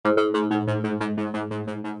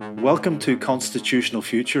Welcome to Constitutional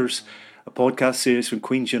Futures, a podcast series from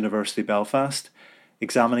Queen's University Belfast,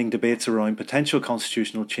 examining debates around potential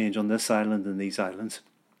constitutional change on this island and these islands.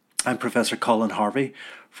 I'm Professor Colin Harvey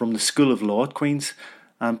from the School of Law at Queen's.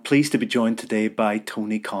 I'm pleased to be joined today by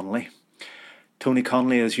Tony Connolly. Tony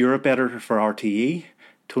Connolly is Europe Editor for RTE.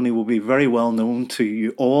 Tony will be very well known to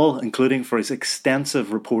you all, including for his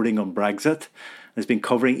extensive reporting on Brexit. Has been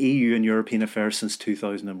covering EU and European affairs since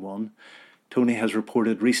 2001. Tony has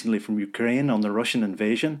reported recently from Ukraine on the Russian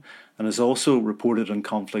invasion and has also reported on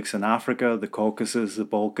conflicts in Africa, the Caucasus, the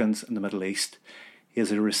Balkans and the Middle East. He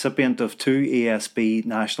is a recipient of 2 ASB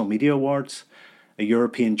National Media Awards, a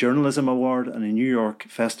European Journalism Award and a New York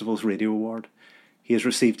Festivals Radio Award. He has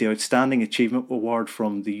received the Outstanding Achievement Award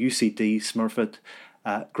from the UCD Smurfit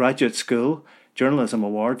Graduate School Journalism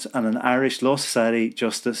Awards and an Irish Law Society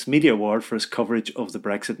Justice Media Award for his coverage of the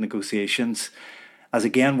Brexit negotiations. As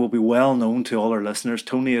again will be well known to all our listeners,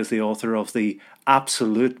 Tony is the author of the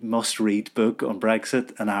absolute must-read book on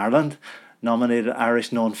Brexit and Ireland, nominated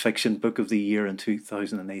Irish Non-Fiction Book of the Year in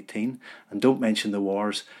 2018, and Don't Mention the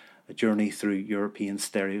Wars, A Journey Through European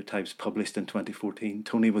Stereotypes, published in 2014.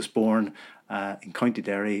 Tony was born in County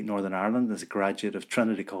Derry, Northern Ireland, as a graduate of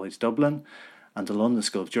Trinity College Dublin and the London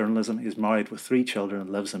School of Journalism. He's married with 3 children and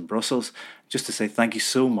lives in Brussels. Just to say thank you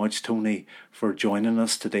so much, Tony, for joining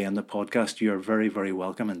us today on the podcast. You are very, very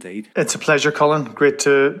welcome indeed. It's a pleasure, Colin. Great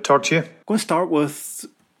to talk to you. I'm going to start with,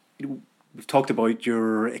 we've talked about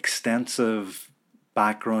your extensive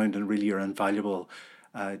background and really your invaluable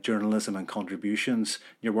journalism and contributions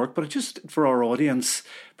in your work, but just for our audience,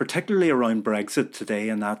 particularly around Brexit today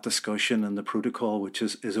and that discussion and the protocol, which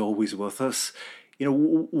is always with us, you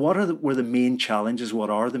know, what were the main challenges?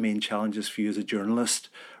 What are the main challenges for you as a journalist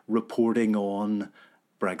reporting on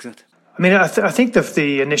Brexit? I mean, I think that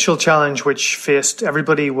the initial challenge which faced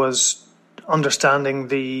everybody was understanding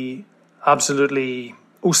the absolutely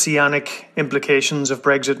oceanic implications of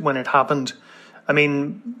Brexit when it happened. I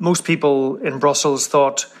mean, most people in Brussels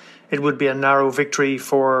thought it would be a narrow victory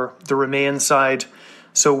for the Remain side.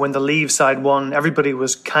 So when the Leave side won, everybody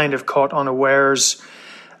was kind of caught unawares.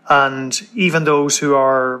 And even those who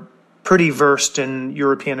are pretty versed in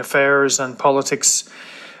European affairs and politics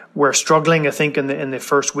were struggling, I think, in the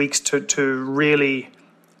first weeks to really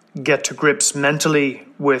get to grips mentally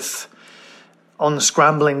with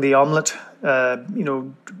unscrambling the omelette,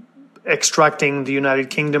 extracting the United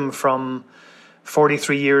Kingdom from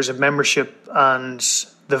 43 years of membership and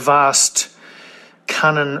the vast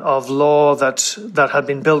canon of law that had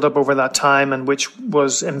been built up over that time and which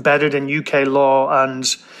was embedded in UK law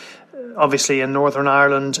and obviously in Northern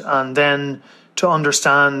Ireland, and then to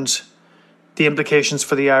understand the implications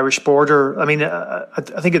for the Irish border. I mean, I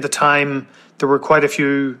think at the time there were quite a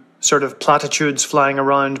few sort of platitudes flying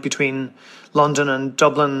around between London and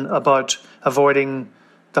Dublin about avoiding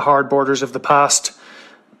the hard borders of the past,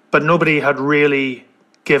 but nobody had really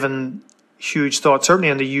given huge thought.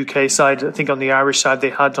 Certainly on the UK side, I think on the Irish side they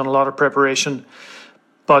had done a lot of preparation,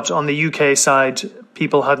 but on the UK side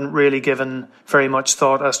people hadn't really given very much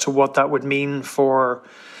thought as to what that would mean for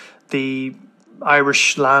the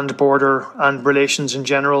Irish land border and relations in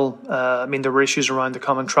general. I mean, there were issues around the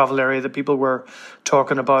common travel area that people were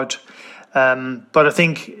talking about. But I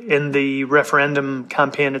think in the referendum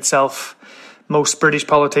campaign itself, most British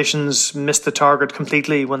politicians missed the target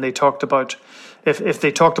completely when they talked about, if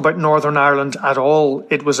they talked about Northern Ireland at all,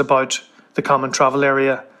 it was about the common travel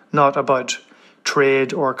area, not about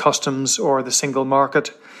trade or customs or the single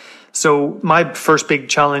market. So my first big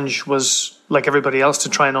challenge was, like everybody else, to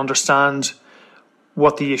try and understand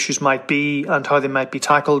what the issues might be and how they might be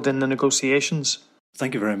tackled in the negotiations.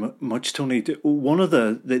 Thank you very much, Tony. One of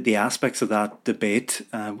the aspects of that debate,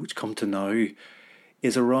 which come to now,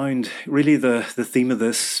 is around really the theme of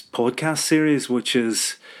this podcast series, which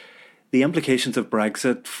is the implications of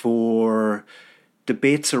Brexit for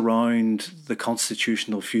debates around the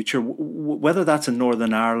constitutional future, whether that's in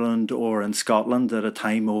Northern Ireland or in Scotland at a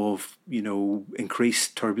time of,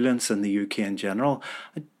 increased turbulence in the UK in general.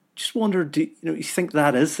 I just wonder, do you think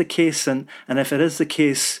that is the case? And if it is the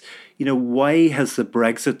case, why has the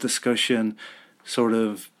Brexit discussion sort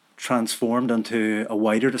of transformed into a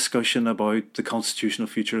wider discussion about the constitutional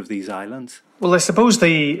future of these islands? Well, I suppose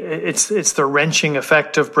it's the wrenching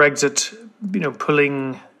effect of Brexit,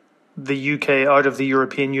 pulling the UK out of the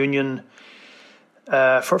European Union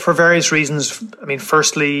for various reasons. I mean,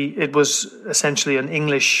 firstly, it was essentially an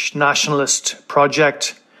English nationalist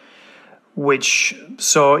project which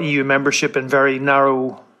saw EU membership in very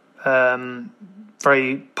narrow,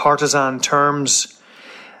 very partisan terms.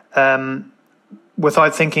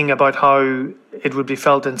 without thinking about how it would be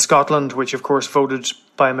felt in Scotland, which of course voted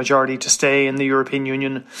by a majority to stay in the European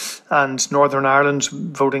Union, and Northern Ireland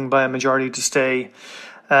voting by a majority to stay.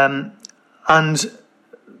 And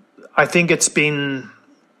I think it's been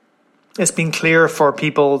clear for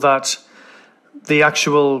people that the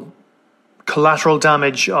actual collateral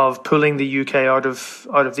damage of pulling the UK out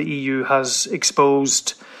of the EU has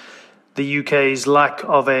exposed the UK's lack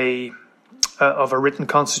of a written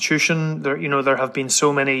constitution. There have been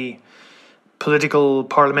so many political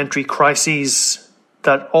parliamentary crises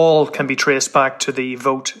that all can be traced back to the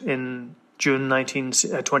vote in June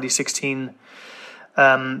 2016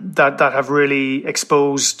 that have really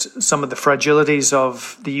exposed some of the fragilities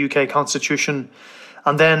of the UK constitution.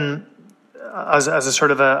 And then as a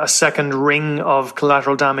sort of a second ring of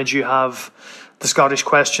collateral damage, you have the Scottish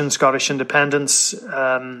question, Scottish independence.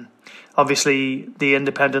 Obviously, the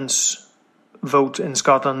independence vote in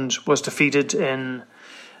Scotland was defeated in,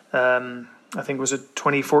 I think, was it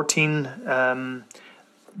 2014?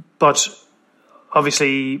 But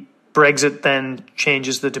obviously, Brexit then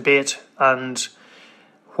changes the debate. And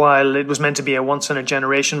while it was meant to be a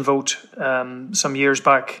once-in-a-generation vote some years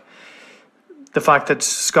back, the fact that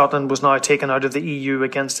Scotland was now taken out of the EU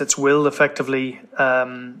against its will, effectively,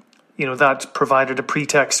 that provided a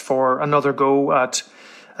pretext for another go at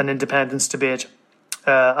an independence debate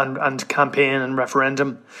and campaign and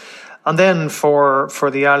referendum. And then for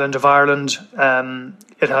the island of Ireland,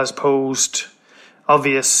 it has posed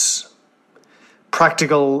obvious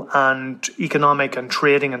practical and economic and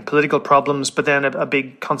trading and political problems, but then a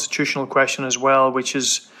big constitutional question as well, which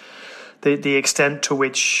is the extent to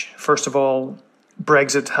which, first of all,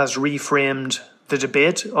 Brexit has reframed the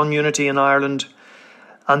debate on unity in Ireland,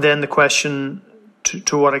 and then the question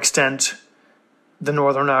to what extent the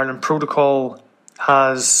Northern Ireland Protocol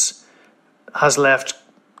has left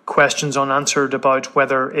questions unanswered about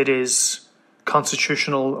whether it is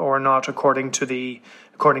constitutional or not according to the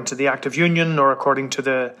Act of Union or according to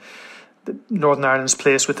the Northern Ireland's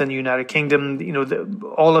place within the United Kingdom.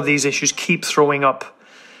 All of these issues keep throwing up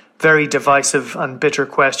very divisive and bitter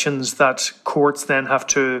questions that courts then have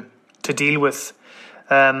to deal with.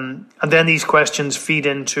 And then these questions feed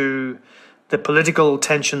into the political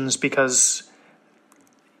tensions because,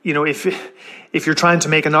 if you're trying to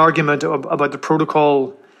make an argument about the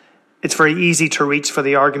protocol, it's very easy to reach for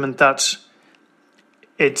the argument that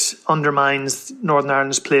it undermines Northern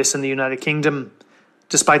Ireland's place in the United Kingdom,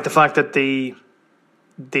 despite the fact that the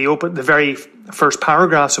very first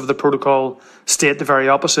paragraphs of the protocol state the very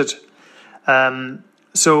opposite. Overall,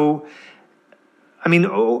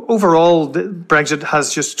 Brexit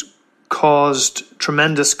has just caused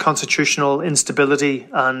tremendous constitutional instability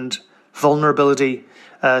and vulnerability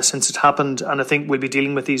since it happened, and I think we'll be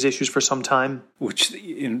dealing with these issues for some time. Which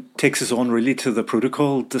takes us on really to the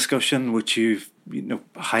protocol discussion, which you've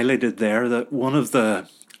highlighted there. That one of the,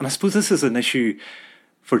 and I suppose this is an issue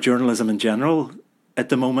for journalism in general at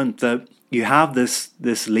the moment, that you have this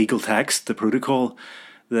legal text, the protocol,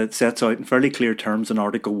 that sets out in fairly clear terms in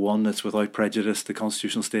Article 1 that's without prejudice the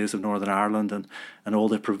constitutional status of Northern Ireland and all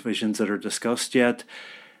the provisions that are discussed. Yet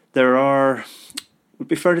there are, would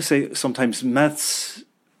be fair to say, sometimes myths,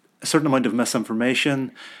 a certain amount of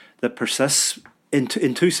misinformation that persists in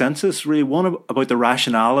two senses, really. One about the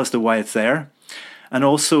rationale as to why it's there, and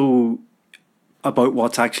also about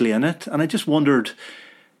what's actually in it. And I just wondered,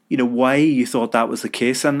 why you thought that was the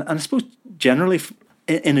case, and I suppose generally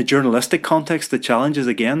in a journalistic context, the challenges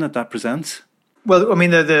again that presents. Well, I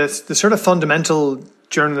mean, the sort of fundamental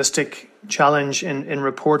journalistic challenge in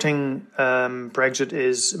reporting Brexit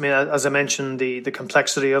is, as I mentioned, the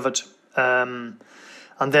complexity of it, and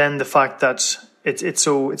then the fact that it's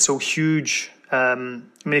so huge.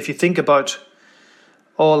 If you think about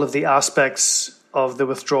all of the aspects of the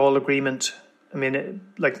withdrawal agreement, the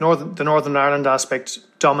Northern Ireland aspect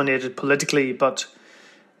dominated politically, but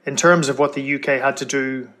in terms of what the UK had to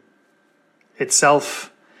do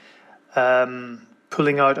itself,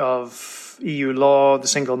 pulling out of EU law, the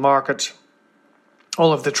single market,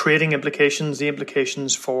 all of the trading implications, the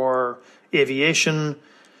implications for aviation,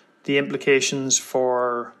 the implications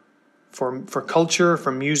for culture,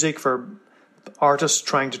 for music, for artists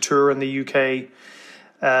trying to tour in the UK,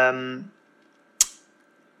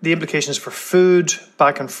 the implications for food,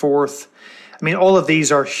 back and forth. All of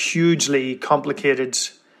these are hugely complicated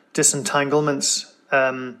disentanglements.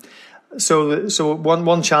 So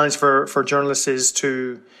one challenge for journalists is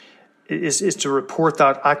to report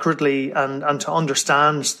that accurately and to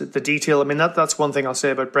understand the detail. That's one thing I'll say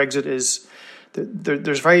about Brexit is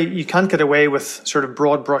you can't get away with sort of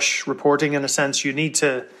broad brush reporting. In a sense, you need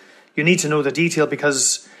to know the detail,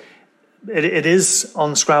 because it is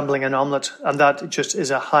unscrambling an omelette, and that just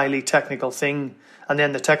is a highly technical thing, and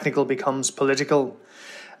then the technical becomes political.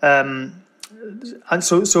 And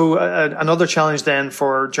so another challenge then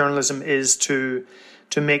for journalism is to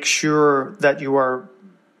make sure that you are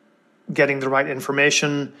getting the right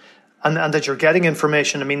information, and that you're getting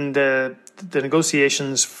information. I mean, the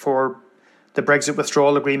negotiations for the Brexit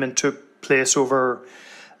withdrawal agreement took place over,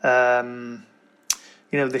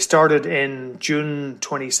 they started in June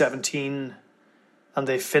 2017 and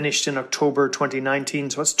they finished in October 2019.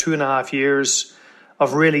 So it's 2.5 years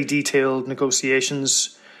of really detailed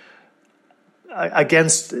negotiations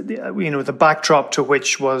against, the backdrop to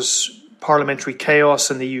which was parliamentary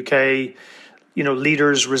chaos in the UK,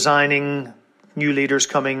 leaders resigning, new leaders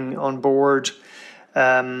coming on board,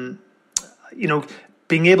 being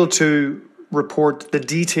able to report the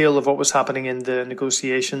detail of what was happening in the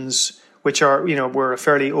negotiations, which were a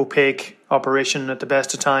fairly opaque operation at the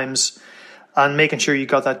best of times, and making sure you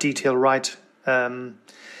got that detail right.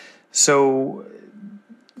 So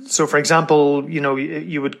for example,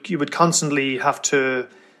 you would constantly have to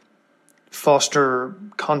foster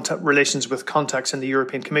relations with contacts in the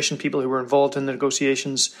European Commission, people who were involved in the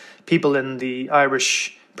negotiations, people in the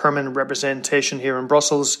Irish permanent representation here in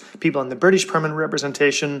Brussels, people in the British permanent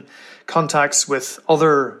representation, contacts with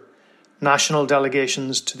other national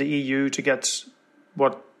delegations to the EU to get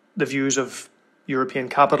what the views of European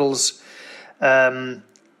capitals,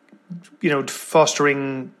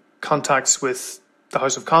 fostering contacts with the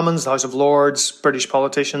House of Commons, the House of Lords, British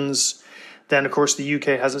politicians. Then, of course, the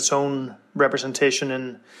UK has its own representation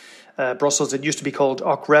in Brussels. It used to be called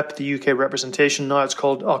OCREP, the UK representation. Now it's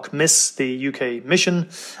called OCMIS, the UK mission,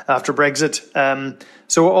 after Brexit.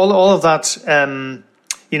 So all of that,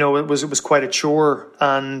 it was quite a chore.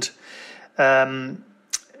 And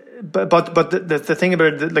but the thing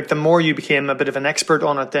about it, like, the more you became a bit of an expert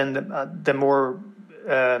on it, then the more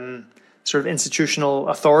sort of institutional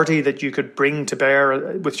authority that you could bring to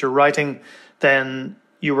bear with your writing, then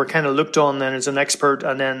you were kind of looked on then as an expert,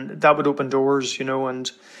 and then that would open doors,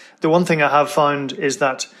 And the one thing I have found is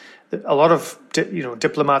that a lot of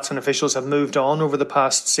diplomats and officials have moved on over the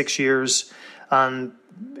past 6 years, and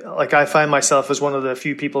like, I find myself as one of the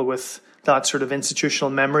few people with that sort of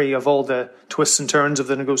institutional memory of all the twists and turns of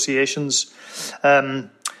the negotiations.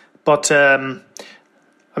 But I'm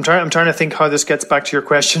trying to think how this gets back to your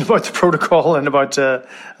question about the protocol and about the.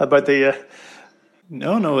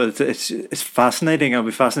 No, it's fascinating. I'll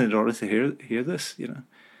be fascinated to hear this.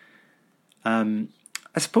 I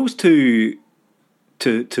suppose to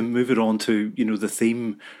move it on to the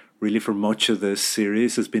theme really for much of this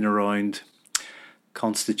series has been around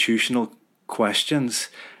constitutional questions,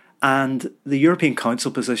 and the European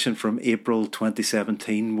Council position from April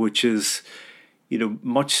 2017, which is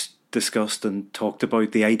much discussed and talked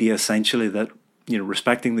about. The idea essentially that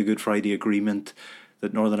respecting the Good Friday Agreement,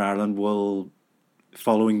 that Northern Ireland will,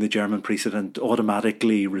 following the German precedent,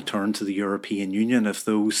 automatically return to the European Union if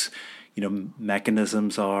those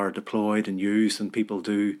mechanisms are deployed and used and people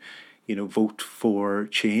do vote for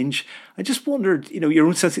change. I just wondered your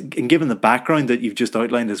own sense, and given the background that you've just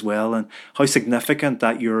outlined as well, and how significant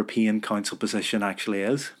that European Council position actually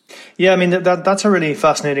is. Yeah, I mean, that's a really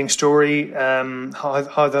fascinating story,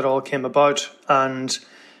 how that all came about. And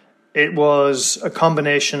it was a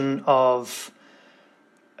combination of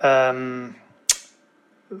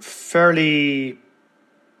fairly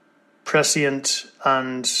prescient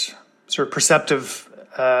and sort of perceptive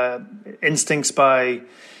instincts by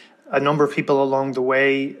a number of people along the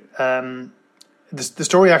way. The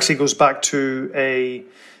story actually goes back to a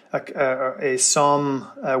Somme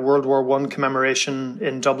World War I commemoration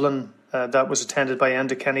in Dublin that was attended by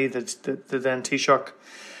Enda Kenny, the then Taoiseach,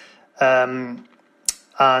 and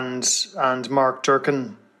Mark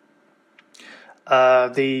Durkan,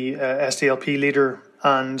 the SDLP leader.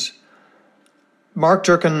 And Mark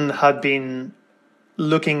Durkan had been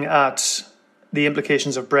looking at the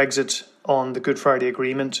implications of Brexit on the Good Friday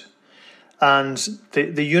Agreement. And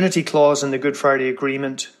the unity clause in the Good Friday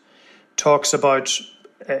Agreement talks about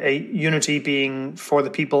a unity being for the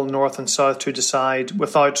people north and south to decide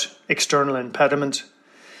without external impediment.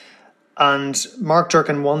 And Mark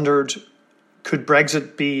Durkan wondered, could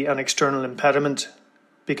Brexit be an external impediment?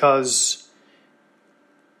 Because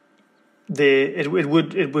it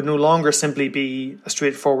would no longer simply be a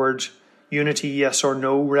straightforward unity yes or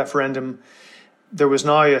no referendum. There was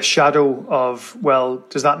now a shadow of, well,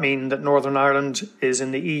 does that mean that Northern Ireland is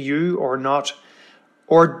in the EU or not?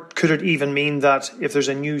 Or could it even mean that if there's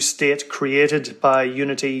a new state created by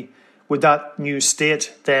unity, would that new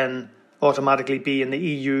state then automatically be in the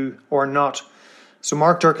EU or not? So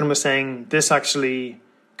Mark Durkan was saying this actually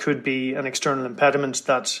could be an external impediment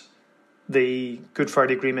that the Good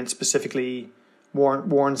Friday Agreement specifically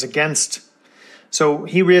warns against. So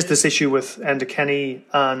he raised this issue with Enda Kenny,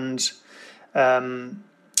 and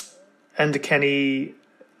Enda Kenny,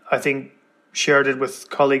 I think, shared it with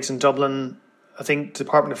colleagues in Dublin. I think the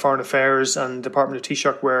Department of Foreign Affairs and Department of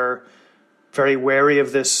Taoiseach were very wary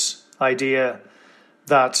of this idea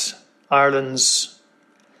that Ireland's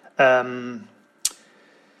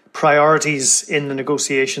priorities in the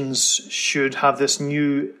negotiations should have this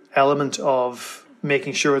new element of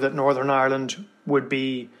making sure that Northern Ireland would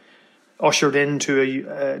be ushered into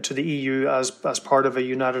to the EU as part of a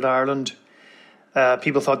united Ireland.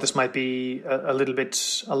 People thought this might be a little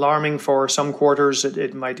bit alarming for some quarters.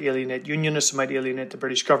 It might alienate unionists, it might alienate the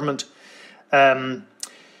British government.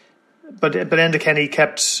 But Enda Kenny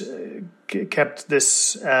kept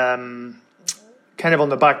this kind of on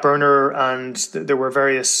the back burner, and there were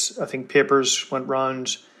various, I think, papers went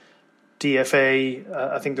round. DFA,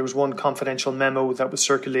 I think there was one confidential memo that was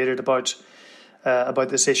circulated about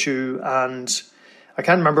this issue, and I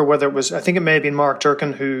can't remember whether it was, I think it may have been Mark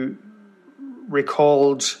Durkan who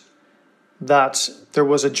recalled that there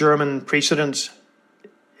was a German precedent.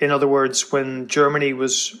 In other words, when Germany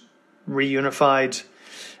was reunified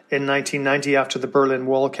in 1990 after the Berlin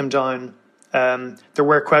Wall came down, there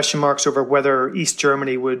were question marks over whether East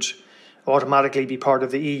Germany would automatically be part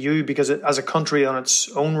of the EU, because as a country on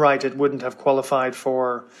its own right, it wouldn't have qualified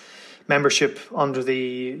for membership under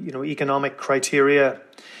the economic criteria.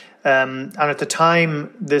 And at the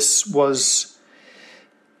time, this was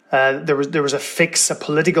there was a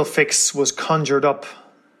political fix was conjured up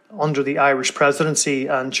under the Irish presidency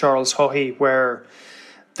and Charles Haughey, where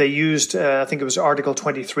they used, I think it was Article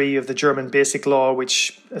 23 of the German Basic Law,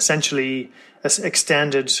 which essentially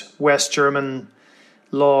extended West German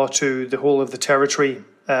law to the whole of the territory.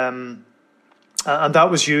 And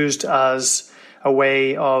that was used as a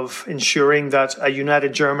way of ensuring that a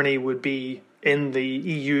united Germany would be in the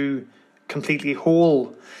EU completely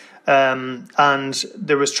whole. And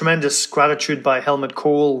there was tremendous gratitude by Helmut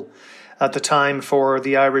Kohl at the time for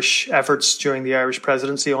the Irish efforts during the Irish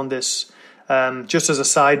presidency on this. Just as a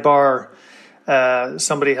sidebar,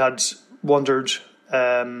 somebody had wondered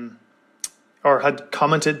or had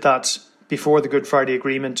commented that before the Good Friday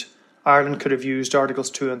Agreement, Ireland could have used Articles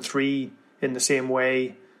 2 and 3 in the same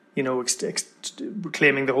way,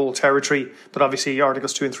 claiming the whole territory. But obviously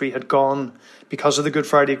Articles 2 and 3 had gone because of the Good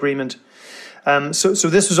Friday Agreement. So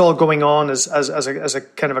this was all going on as a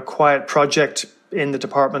kind of a quiet project in the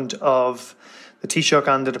Department of the Taoiseach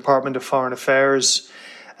and the Department of Foreign Affairs.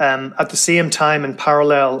 At the same time, in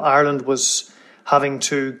parallel, Ireland was having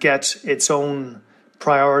to get its own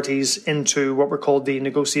priorities into what were called the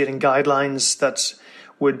negotiating guidelines that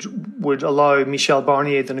would allow Michel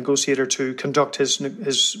Barnier, the negotiator, to conduct his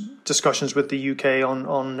discussions with the UK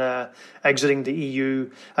on exiting the EU.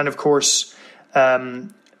 And of course,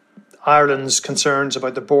 Ireland's concerns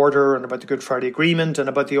about the border and about the Good Friday Agreement and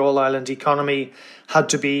about the all-Ireland economy had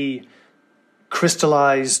to be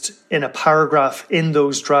crystallised in a paragraph in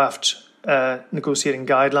those draft negotiating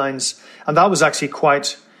guidelines. And that was actually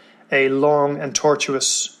quite a long and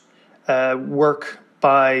tortuous work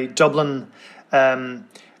by Dublin.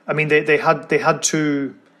 I mean, they had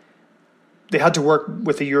to work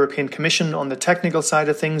with the European Commission on the technical side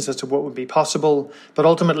of things as to what would be possible, but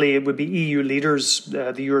ultimately it would be EU leaders.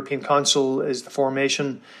 The European Council is the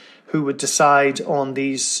formation who would decide on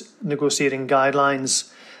these negotiating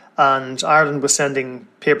guidelines. And Ireland was sending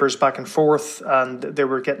papers back and forth, and they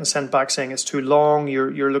were getting sent back saying it's too long,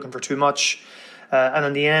 you're looking for too much. And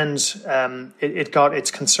in the end, it got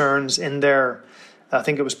its concerns in there. I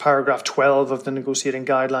think it was paragraph 12 of the negotiating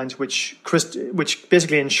guidelines, which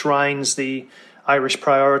basically enshrines the Irish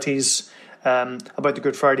priorities about the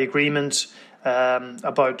Good Friday Agreement,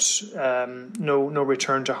 about no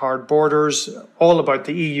return to hard borders, all about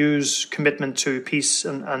the EU's commitment to peace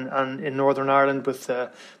and in Northern Ireland with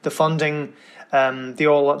the funding, the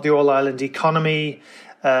all-Ireland economy,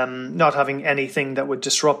 not having anything that would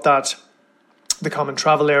disrupt that, the common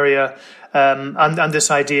travel area, and this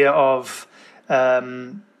idea of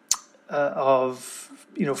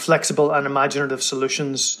flexible and imaginative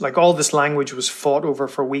solutions. Like, all this language was fought over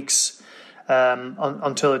for weeks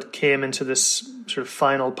until it came into this sort of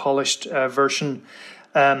final polished version.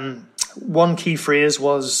 One key phrase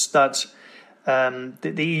was that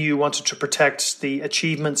the EU wanted to protect the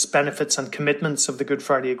achievements, benefits and commitments of the Good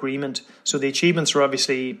Friday Agreement. So the achievements were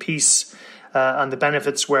obviously peace, and the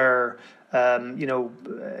benefits were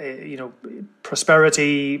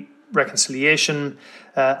prosperity, reconciliation,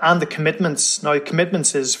 and the commitments. Now,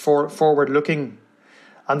 commitments is forward-looking,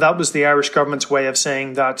 And that was the Irish government's way of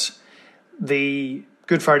saying that the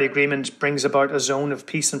Good Friday Agreement brings about a zone of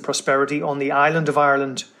peace and prosperity on the island of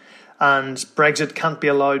Ireland, and Brexit can't be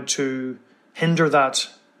allowed to hinder that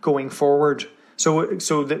going forward. So this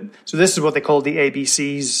is what they called the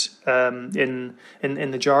ABCs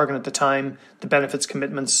in the jargon at the time: the benefits,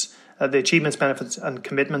 commitments, the achievements, benefits, and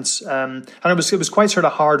commitments. And it was quite sort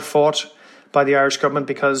of hard fought by the Irish government,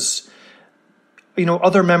 because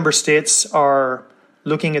other member states are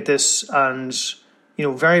looking at this and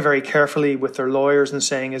very, very carefully with their lawyers and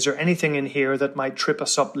saying, is there anything in here that might trip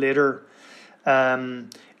us up later?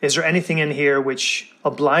 Is there anything in here which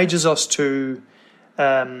obliges us to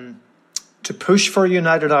push for a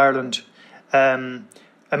united Ireland?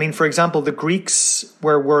 For example, the Greeks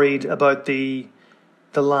were worried about the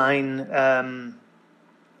line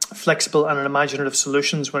flexible and imaginative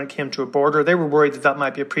solutions when it came to a border. They were worried that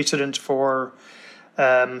might be a precedent for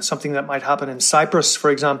something that might happen in Cyprus, for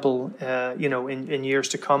example, in years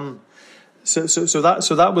to come. So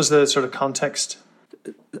that was the sort of context.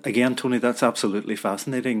 Again, Tony, that's absolutely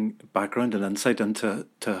fascinating background and insight into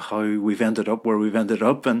how we've ended up where we've ended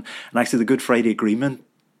up, and actually the Good Friday Agreement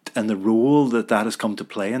and the role that has come to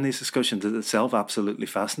play in these discussions is itself absolutely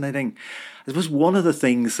fascinating. I suppose one of the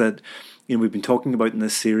things that we've been talking about in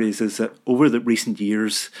this series is that over the recent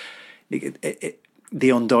years, the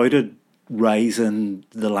undoubted rise in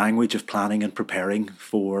the language of planning and preparing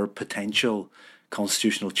for potential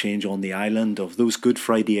constitutional change on the island, of those Good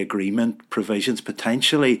Friday Agreement provisions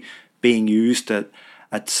potentially being used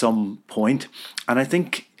at some point. And I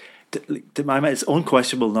think, to my mind, it's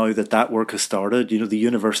unquestionable now that work has started. The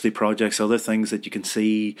university projects, other things that you can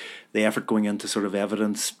see, the effort going into sort of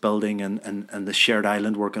evidence building and the shared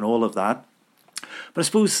island work and all of that. But I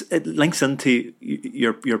suppose it links into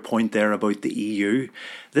your point there about the EU.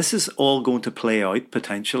 This is all going to play out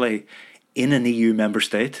potentially in an EU member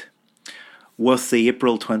state with the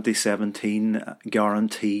April 2017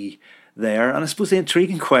 guarantee there. And I suppose the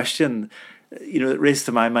intriguing question, that raised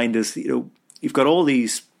to my mind is, you've got all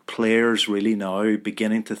these players really now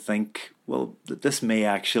beginning to think, well, that this may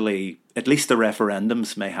actually, at least the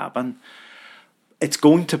referendums may happen. It's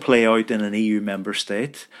going to play out in an EU member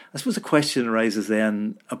state. I suppose the question arises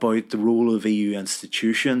then about the role of EU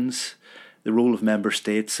institutions, the role of member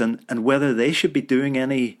states, and whether they should be doing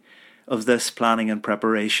any of this planning and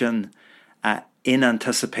preparation in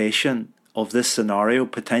anticipation of this scenario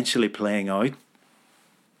potentially playing out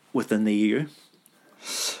within the EU.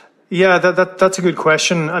 Yeah, that's a good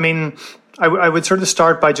question. I would sort of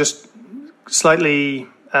start by just slightly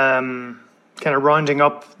kind of rounding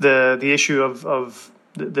up the issue of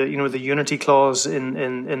the unity clause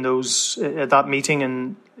in those at that meeting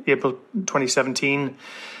in April 2017.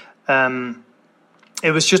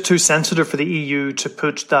 It was just too sensitive for the EU to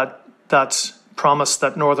put that promise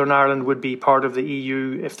that Northern Ireland would be part of the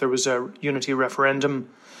EU if there was a unity referendum.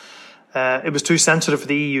 It was too sensitive for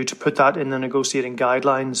the EU to put that in the negotiating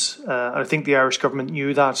guidelines. I think the Irish government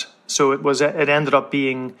knew that, so it ended up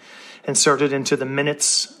being inserted into the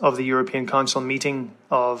minutes of the European Council meeting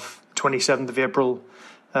of 27th of April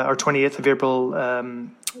or 28th of April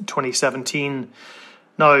 2017.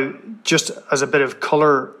 Now, just as a bit of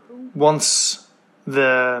colour, once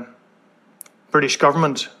the British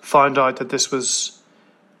government found out that this was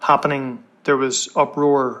happening, there was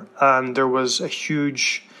uproar and there was a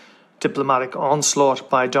huge diplomatic onslaught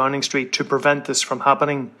by Downing Street to prevent this from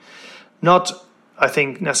happening. Not, I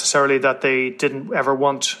think, necessarily that they didn't ever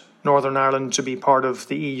want Northern Ireland to be part of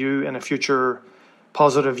the EU in a future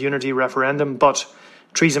positive unity referendum, but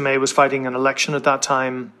Theresa May was fighting an election at that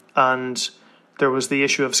time, and there was the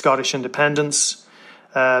issue of Scottish independence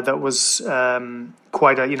that was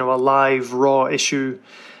quite a live, raw issue.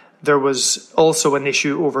 There was also an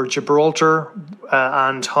issue over Gibraltar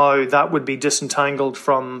and how that would be disentangled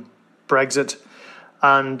from Brexit,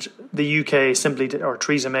 and the UK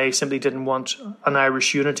Theresa May simply didn't want an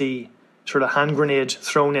Irish unity sort of hand grenade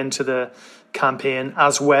thrown into the campaign,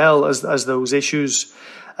 as well as those issues.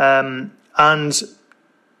 And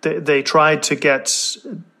they tried to get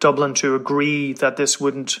Dublin to agree that this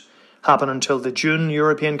wouldn't happen until the June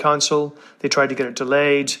European Council. They tried to get it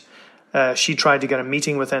delayed. She tried to get a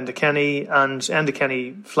meeting with Enda Kenny, and Enda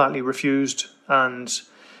Kenny flatly refused. And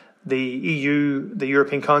the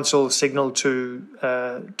European Council signalled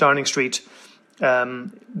to Downing Street,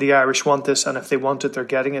 the Irish want this, and if they want it, they're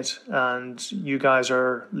getting it, and you guys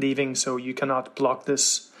are leaving, so you cannot block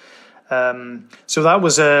this. So that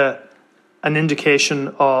was an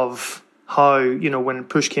indication of how, when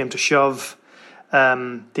push came to shove,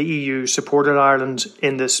 the EU supported Ireland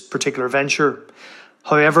in this particular venture.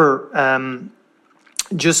 However,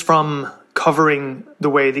 just from covering the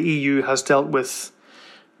way the EU has dealt with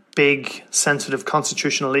big, sensitive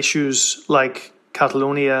constitutional issues like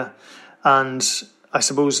Catalonia, and I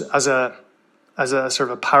suppose as a sort of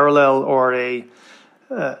a parallel or a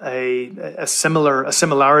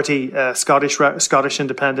similarity, Scottish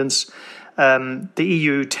independence. The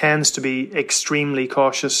EU tends to be extremely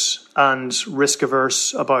cautious and risk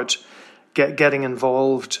averse about getting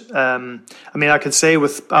involved. I could say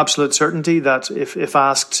with absolute certainty that if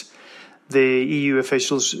asked, the EU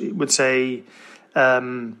officials would say,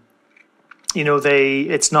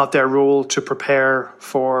 it's not their role to prepare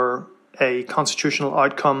for a constitutional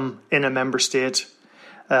outcome in a member state.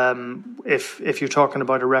 If you're talking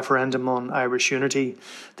about a referendum on Irish unity,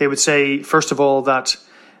 they would say, first of all, that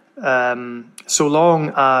so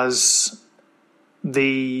long as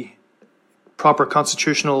the proper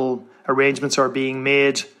constitutional arrangements are being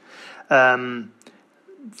made, then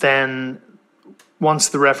once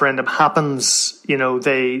the referendum happens,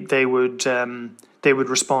 they would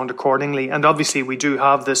respond accordingly. And obviously, we do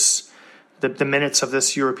have the minutes of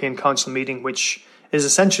this European Council meeting, which is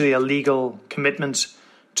essentially a legal commitment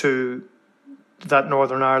to that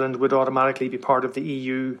Northern Ireland would automatically be part of the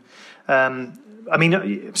EU.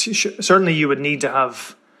 Certainly you would need to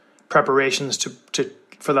have preparations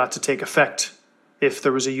for that to take effect if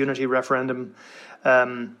there was a unity referendum.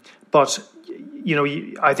 But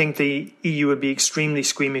I think the EU would be extremely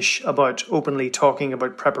squeamish about openly talking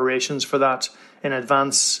about preparations for that in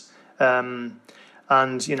advance.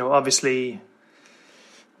 Obviously,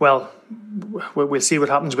 well, we'll see what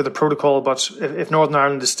happens with the protocol. But if Northern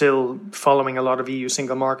Ireland is still following a lot of EU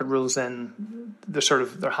single market rules, then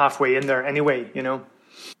they're halfway in there anyway. Yeah.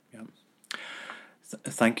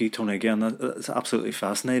 Thank you, Tony. Again, that's absolutely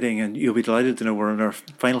fascinating, and you'll be delighted to know we're in our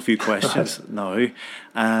final few questions now.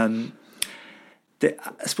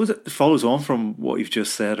 I suppose it follows on from what you've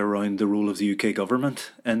just said around the role of the UK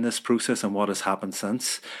government in this process and what has happened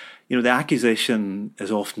since. The accusation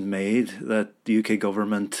is often made that the UK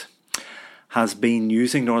government has been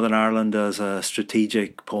using Northern Ireland as a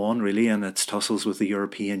strategic pawn, really, in its tussles with the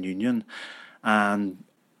European Union. And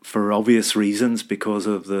for obvious reasons, because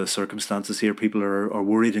of the circumstances here, people are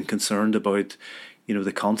worried and concerned about,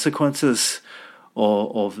 the consequences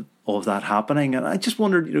of that happening. And I just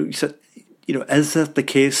wondered, you said, is that the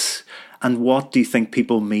case? And what do you think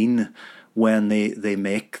people mean when they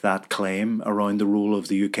make that claim around the role of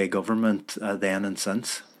the UK government then and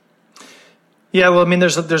since? Yeah, well,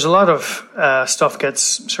 there's a lot of stuff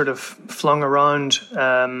gets sort of flung around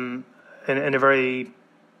in a very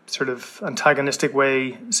sort of antagonistic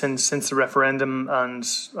way since the referendum, and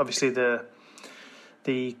obviously the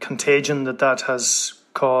contagion that has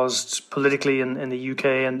caused politically in the UK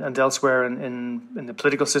and elsewhere in the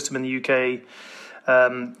political system in the UK.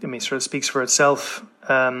 Sort of speaks for itself.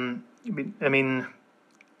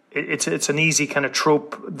 It's an easy kind of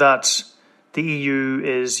trope that the EU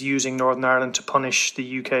is using Northern Ireland to punish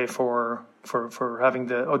the UK for having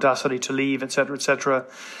the audacity to leave, etc., etc.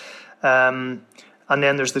 And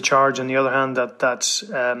then there's the charge, on the other hand, that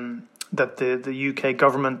the UK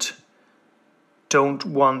government don't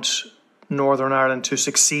want Northern Ireland to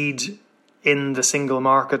succeed in the single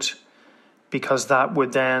market because that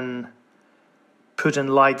would then put in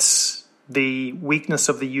lights the weakness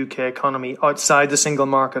of the UK economy outside the single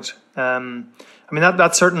market.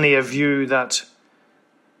 That's certainly a view that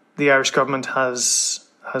the Irish government has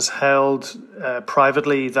held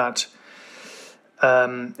privately, that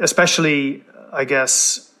especially, I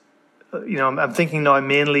guess, I'm thinking now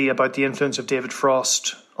mainly about the influence of David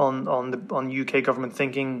Frost on UK government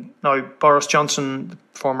thinking. Now, Boris Johnson, the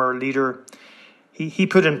former leader, he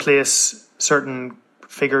put in place certain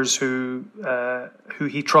figures who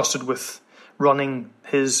he trusted with running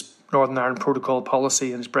his Northern Ireland Protocol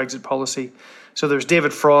policy and his Brexit policy. So there's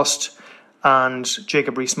David Frost and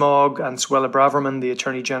Jacob Rees-Mogg and Suella Braverman, the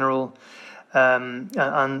Attorney General,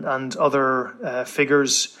 and other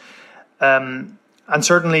figures. And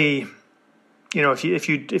certainly,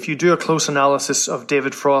 if you do a close analysis of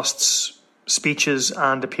David Frost's speeches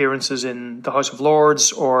and appearances in the House of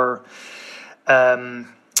Lords or at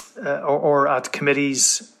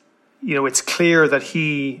committees, it's clear that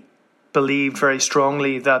he believed very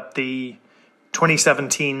strongly that the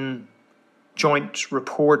 2017 joint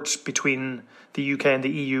report between the UK and the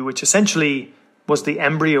EU, which essentially was the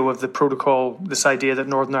embryo of the protocol, this idea that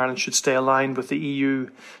Northern Ireland should stay aligned with the EU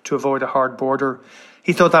to avoid a hard border.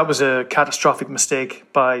 He thought that was a catastrophic mistake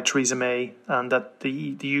by Theresa May, and that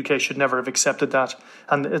the UK should never have accepted that,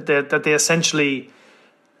 and that they essentially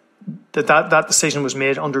that decision was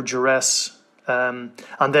made under duress. And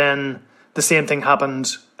then the same thing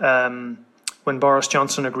happened when Boris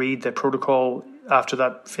Johnson agreed the protocol after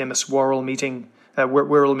that famous Wirral meeting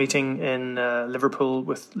in Liverpool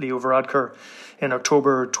with Leo Varadkar in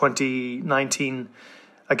October 2019.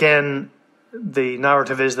 Again, the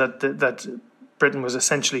narrative is that Britain was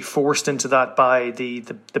essentially forced into that by the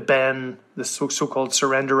BEN, the so-called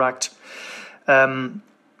Surrender Act. And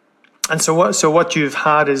so what you've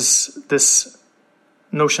had is this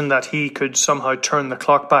notion that he could somehow turn the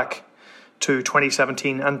clock back to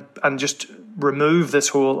 2017 and just remove this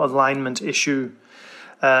whole alignment issue.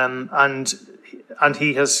 And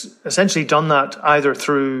he has essentially done that either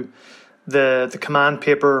through the command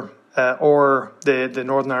paper or the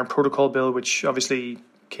Northern Ireland Protocol Bill, which obviously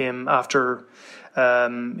came after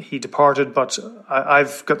he departed. But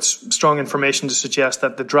I've got strong information to suggest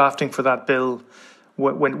that the drafting for that bill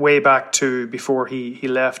went way back to before he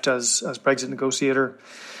left as Brexit negotiator.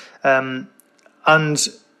 And,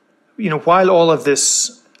 while all of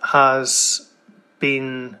this has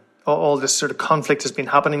been, all this sort of conflict has been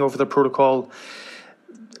happening over the protocol,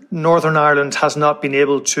 Northern Ireland has not been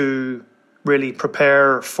able to really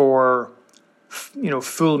prepare for,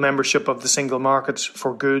 full membership of the single market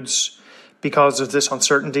for goods because of this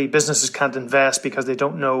uncertainty. Businesses can't invest because they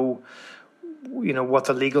don't know, what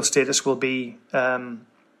the legal status will be.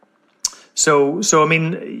 So I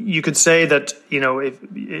mean, you could say that,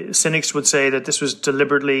 if cynics would say that this was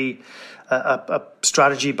deliberately a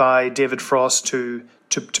strategy by David Frost to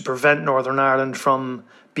prevent Northern Ireland from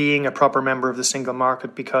being a proper member of the single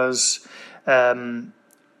market, because that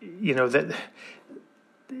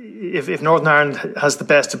if Northern Ireland has the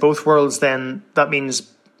best of both worlds, then that means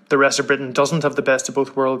the rest of Britain doesn't have the best of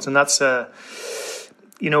both worlds, and that's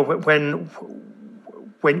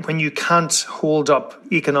when you can't hold up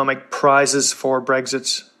economic prizes for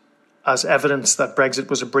Brexit as evidence that Brexit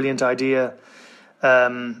was a brilliant idea,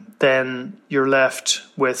 then you're left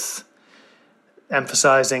with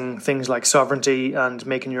emphasising things like sovereignty and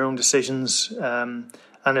making your own decisions.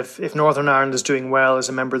 And if Northern Ireland is doing well as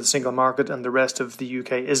a member of the single market and the rest of the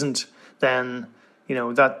UK isn't, then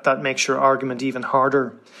that makes your argument even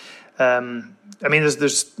harder. I mean,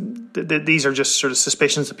 these are just sort of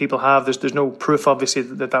suspicions that people have. There's no proof, obviously,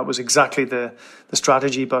 that was exactly the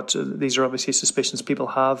strategy, but these are obviously suspicions people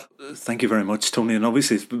have. Thank you very much, Tony. And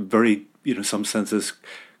obviously, it's very, some senses,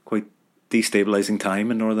 quite destabilising time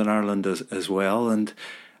in Northern Ireland as well. And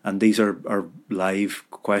these are live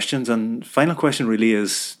questions. And final question really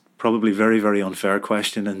is probably very, very unfair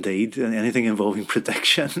question indeed. Anything involving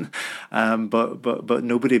prediction, but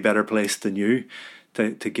nobody better placed than you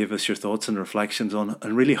to give us your thoughts and reflections on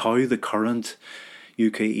and really how the current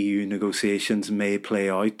UK-EU negotiations may play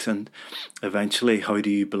out, and eventually how do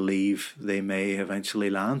you believe they may eventually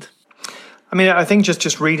land? I mean, I think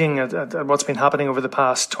just reading at what's been happening over the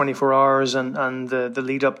past 24 hours and the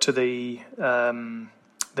lead up to the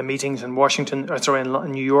meetings in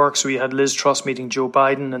in New York. So we had Liz Truss meeting Joe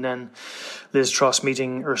Biden, and then Liz Truss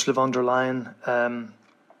meeting Ursula von der Leyen,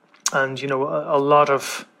 and a lot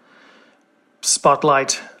of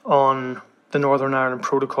spotlight on the Northern Ireland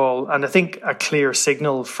Protocol, and I think a clear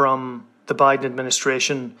signal from the Biden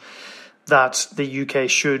administration that the UK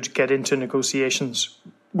should get into negotiations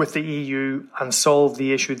with the EU and solve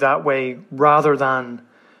the issue that way, rather than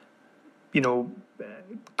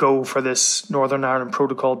go for this Northern Ireland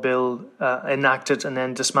Protocol bill, enact it and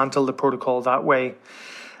then dismantle the protocol that way.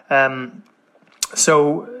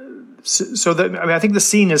 So I think the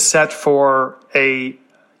scene is set for a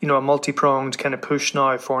multi-pronged kind of push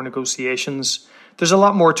now for negotiations. There's a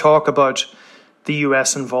lot more talk about the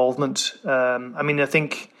US involvement. I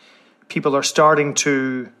think people are starting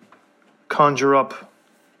to conjure up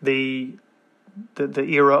the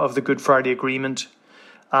era of the Good Friday Agreement,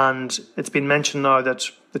 and it's been mentioned now that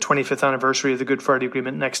the 25th anniversary of the Good Friday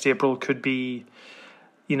Agreement next April could be,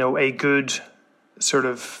 a good sort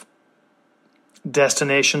of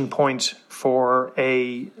destination point for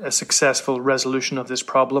a successful resolution of this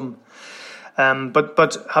problem.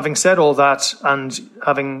 But having said all that, and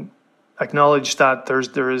having acknowledged that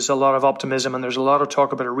there is a lot of optimism and there's a lot of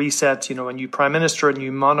talk about a reset, a new prime minister, a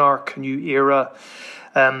new monarch, a new era.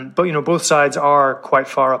 But both sides are quite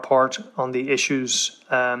far apart on the issues,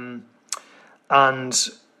 and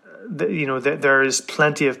there is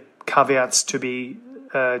plenty of caveats to be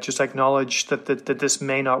just acknowledged that this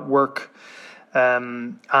may not work.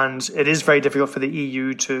 And it is very difficult for the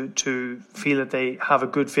EU to feel that they have a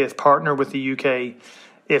good faith partner with the UK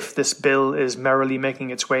if this bill is merrily making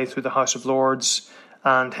its way through the House of Lords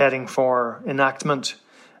and heading for enactment.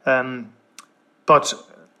 But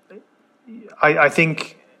I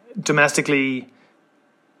think domestically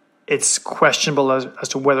it's questionable as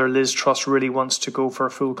to whether Liz Truss really wants to go for a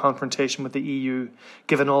full confrontation with the EU,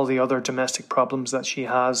 given all the other domestic problems that she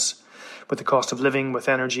has with the cost of living, with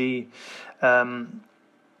energy.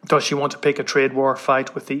 Does she want to pick a trade war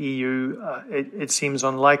fight with the EU? It seems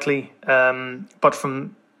unlikely. But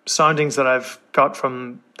from soundings that I've got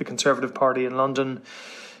from the Conservative Party in London,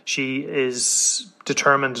 she is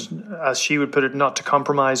determined, as she would put it, not to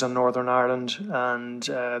compromise on Northern Ireland, and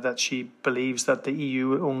that she believes that the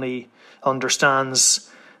EU only understands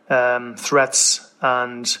threats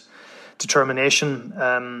and determination.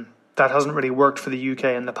 That hasn't really worked for the UK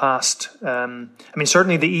in the past.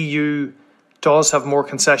 Certainly the EU does have more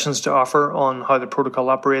concessions to offer on how the protocol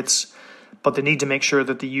operates, but they need to make sure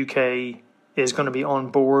that the UK is going to be on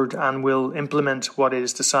board and will implement what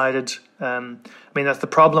is decided. That's the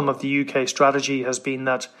problem of the UK strategy, has been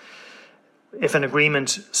that if an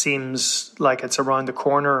agreement seems like it's around the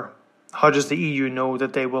corner, how does the EU know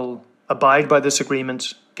that they will abide by this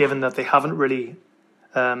agreement, given that they haven't really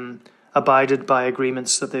abided by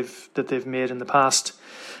agreements that they've made in the past?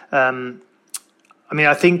 I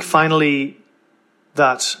think finally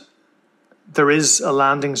that there is a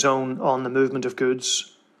landing zone on the movement of goods.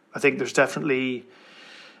 I think there's definitely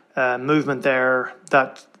movement there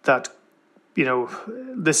that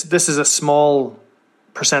this is a small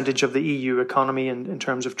percentage of the EU economy in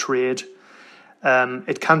terms of trade.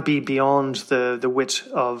 It can't be beyond the wit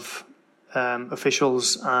of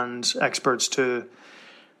officials and experts to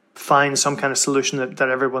find some kind of solution that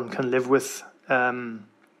everyone can live with.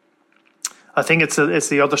 I think it's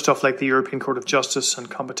the other stuff like the European Court of Justice and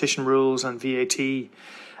competition rules and VAT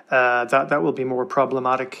that will be more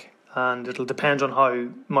problematic, and it'll depend on how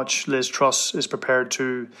much Liz Truss is prepared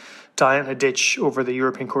to die in a ditch over the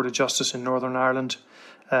European Court of Justice in Northern Ireland.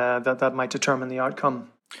 That might determine the outcome.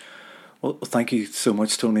 Well, thank you so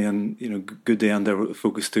much, Tony, and good day on the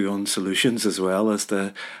focus too on solutions as well as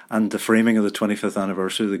the framing of the 25th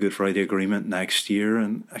anniversary of the Good Friday Agreement next year,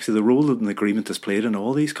 and actually the role that an agreement has played in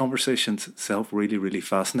all these conversations itself really, really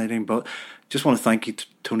fascinating. But just want to thank you,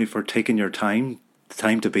 Tony, for taking your time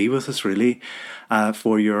to be with us, really,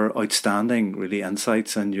 for your outstanding really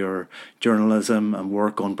insights and your journalism and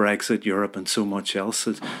work on Brexit, Europe and so much else.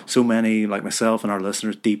 So many like myself and our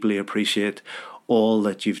listeners deeply appreciate all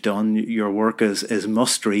that you've done. Your work is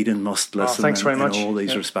must read and must listen in all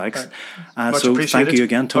these respects. So thank you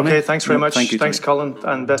again, Tony. Okay, thanks very much. Thank you, thanks, Tony. Colin,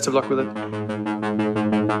 and best of luck with it.